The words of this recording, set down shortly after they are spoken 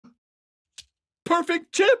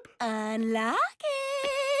perfect chip. Unlock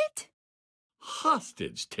it.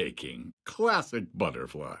 Hostage taking. Classic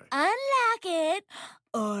butterfly. Unlock it,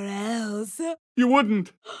 or else. You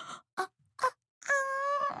wouldn't.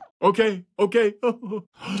 Okay.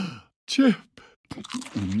 Chip.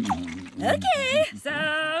 Okay,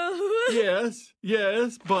 so.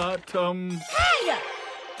 Yes, but, Hey!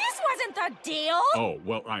 This wasn't the deal! Oh,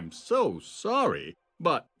 well, I'm so sorry,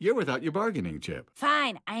 but you're without your bargaining chip.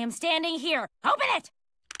 Fine, I am standing here. Open it!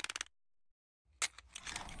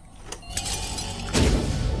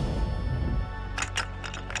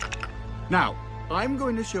 Now, I'm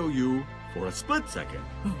going to show you for a split second.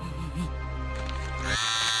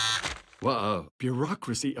 Well,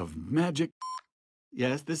 bureaucracy of magic.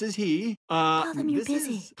 Yes, this is he. Tell them you're this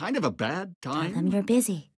busy. Is kind of a bad time. Tell them you're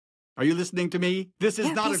busy. Are you listening to me? This is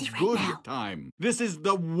They're not a busy right good now. time. This is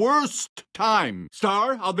the worst time.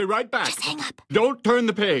 Star, I'll be right back. Just hang up. Don't turn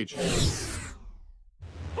the page.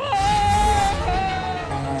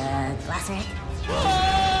 Classic.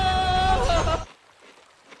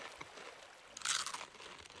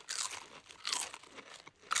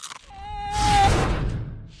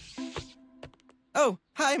 Oh,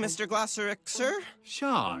 hi, Mr. Glossaric, sir.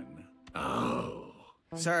 Sean. Oh.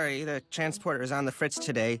 Sorry, the transporter's on the fritz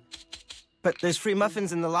today. But there's free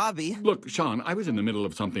muffins in the lobby. Look, Sean, I was in the middle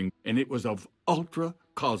of something, and it was of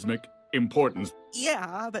ultra-cosmic importance.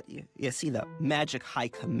 Yeah, but you see, the Magic High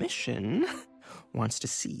Commission wants to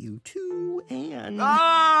see you too, and...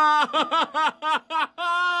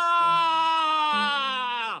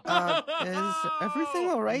 Is everything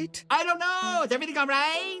all right? I don't know. Is everything all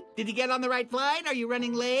right? Did you get on the right flight? Are you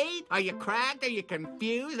running late? Are you cracked? Are you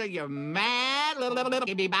confused? Are you mad? Oh,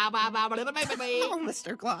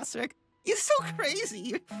 Mr. Glossaric, you're so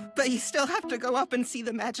crazy. But you still have to go up and see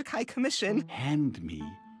the Magic High Commission. Hand me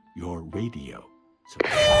your radio. So